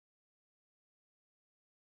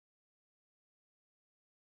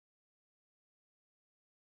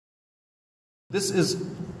This is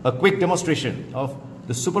a quick demonstration of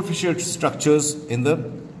the superficial structures in the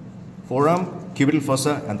forearm, cubital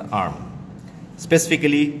fossa and the arm,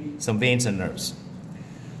 specifically some veins and nerves.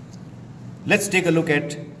 Let's take a look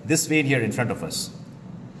at this vein here in front of us.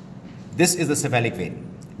 This is the cephalic vein,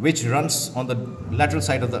 which runs on the lateral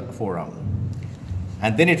side of the forearm.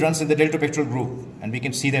 And then it runs in the deltopectoral groove, and we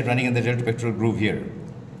can see that running in the deltopectoral groove here.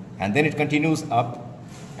 And then it continues up,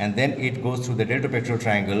 and then it goes through the deltopectoral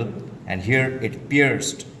triangle, and here it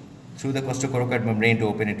pierced through the costocoracoid membrane to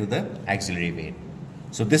open into the axillary vein.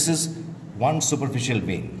 So this is one superficial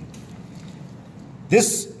vein.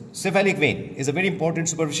 This cephalic vein is a very important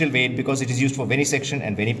superficial vein because it is used for venesection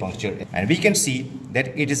and venipuncture. And we can see that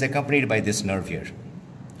it is accompanied by this nerve here.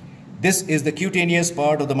 This is the cutaneous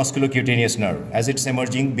part of the musculocutaneous nerve as it's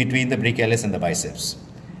emerging between the brachialis and the biceps.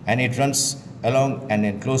 And it runs along and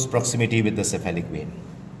in close proximity with the cephalic vein.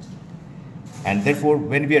 And therefore,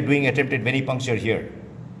 when we are doing attempted venipuncture here,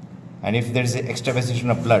 and if there is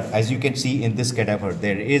extravasation of blood, as you can see in this cadaver,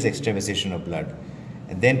 there is extravasation of blood,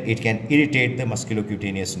 and then it can irritate the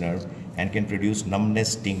musculocutaneous nerve and can produce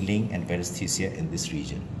numbness, tingling, and paresthesia in this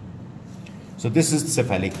region. So this is the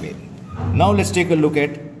cephalic vein. Now let's take a look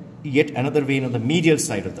at yet another vein on the medial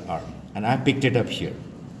side of the arm, and I picked it up here.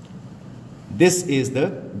 This is the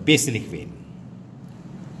basilic vein.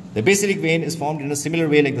 The basilic vein is formed in a similar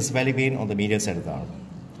way like the cephalic vein on the medial side of the arm.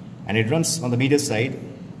 And it runs on the medial side,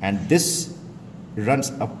 and this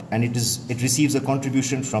runs up, and it receives a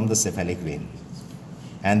contribution from the cephalic vein.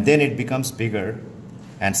 And then it becomes bigger,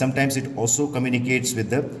 and sometimes it also communicates with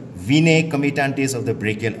the venae committantes of the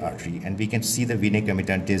brachial artery, and we can see the venae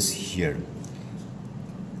committantes here.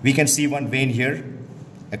 We can see one vein here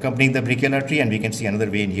accompanying the brachial artery, and we can see another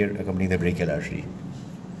vein here accompanying the brachial artery.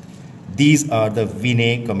 These are the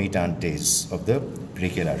venae committantes of the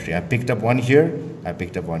brachial artery. I picked up one here, I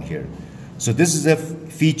picked up one here. So this is a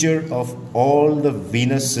feature of all the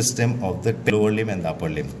venous system of the lower limb and the upper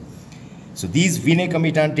limb. So these venae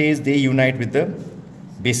committantes, they unite with the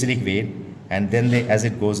basilic vein, and then as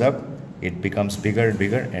it goes up, it becomes bigger and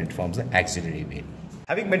bigger, and it forms the axillary vein.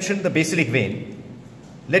 Having mentioned the basilic vein,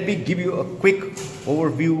 let me give you a quick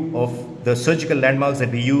overview of the surgical landmarks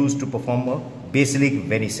that we use to perform a basilic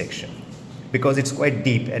venesection, because it's quite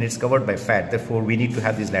deep and it's covered by fat. Therefore, we need to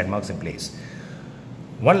have these landmarks in place.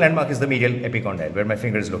 One landmark is the medial epicondyle, where my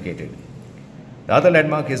finger is located. The other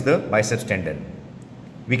landmark is the biceps tendon.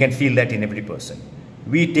 We can feel that in every person.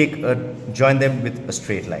 We join them with a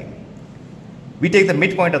straight line. We take the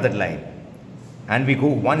midpoint of that line and we go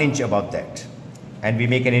 1 inch above that, and we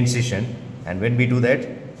make an incision, and when we do that,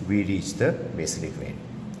 we reach the basilic vein.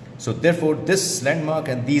 So therefore, this landmark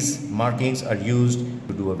and these markings are used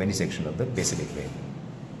to do a venesection of the basilic vein.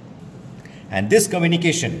 And this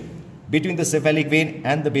communication between the cephalic vein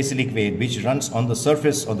and the basilic vein, which runs on the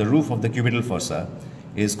surface or the roof of the cubital fossa,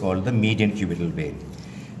 is called the median cubital vein.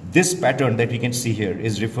 This pattern that we can see here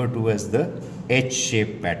is referred to as the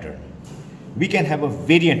H-shaped pattern. We can have a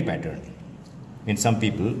variant pattern in some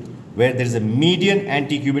people where there is a median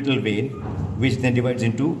antecubital vein, which then divides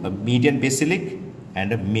into a median basilic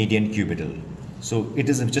and a median cubital. So it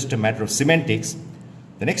is just a matter of semantics.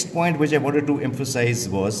 The next point which I wanted to emphasize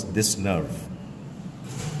was this nerve.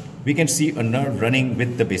 We can see a nerve running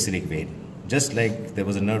with the basilic vein, just like there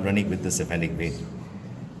was a nerve running with the cephalic vein.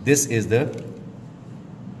 This is the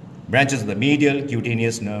branches of the medial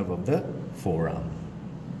cutaneous nerve of the forearm.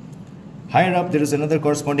 Higher up, there is another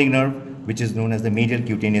corresponding nerve, which is known as the medial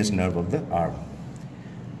cutaneous nerve of the arm.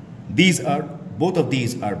 Both of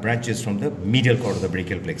these are branches from the medial cord of the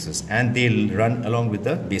brachial plexus, and they run along with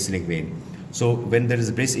the basilic vein. So when there is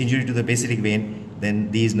a brace injury to the basilic vein, then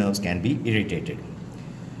these nerves can be irritated.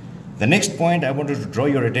 The next point I wanted to draw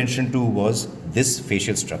your attention to was this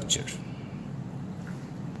facial structure,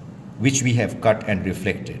 which we have cut and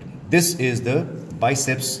reflected. This is the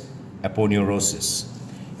biceps aponeurosis.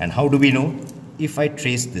 And how do we know? If I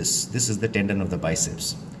trace this is the tendon of the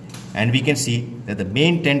biceps. And we can see that the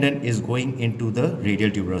main tendon is going into the radial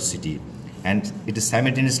tuberosity, and it is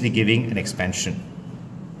simultaneously giving an expansion,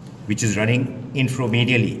 which is running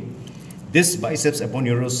inframedially. This biceps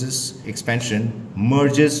aponeurosis expansion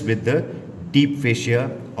merges with the deep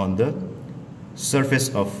fascia on the surface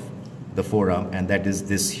of the forearm, and that is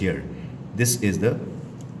this here. This is the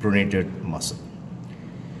pronator muscle.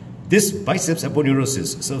 This biceps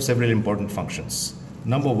aponeurosis serves several important functions.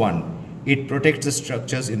 Number one, it protects the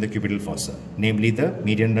structures in the cubital fossa, namely the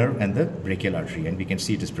median nerve and the brachial artery, and we can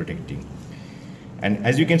see it is protecting. And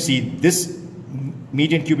as you can see, this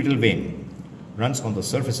median cubital vein runs on the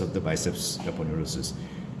surface of the biceps aponeurosis.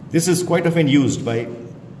 This is quite often used by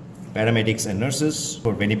paramedics and nurses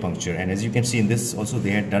for venipuncture. And as you can see in this also,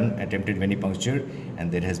 they had done attempted venipuncture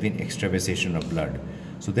and there has been extravasation of blood.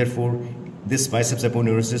 So therefore, this biceps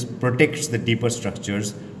aponeurosis protects the deeper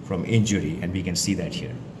structures from injury, and we can see that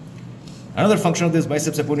here. Another function of this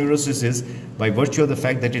biceps aponeurosis is, by virtue of the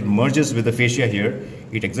fact that it merges with the fascia here,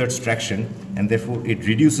 it exerts traction and therefore it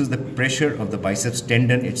reduces the pressure of the biceps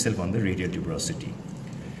tendon itself on the radial tuberosity.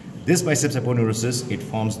 This biceps aponeurosis, it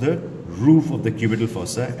forms the roof of the cubital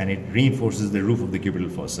fossa and it reinforces the roof of the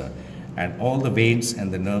cubital fossa. And all the veins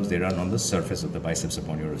and the nerves, they run on the surface of the biceps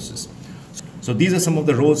aponeurosis. So these are some of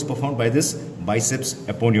the roles performed by this biceps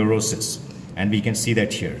aponeurosis. And we can see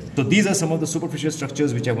that here. So these are some of the superficial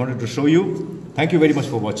structures which I wanted to show you. Thank you very much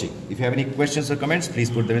for watching. If you have any questions or comments,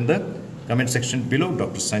 please put them in the comment section below.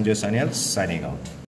 Dr. Sanjoy Sanyal signing out.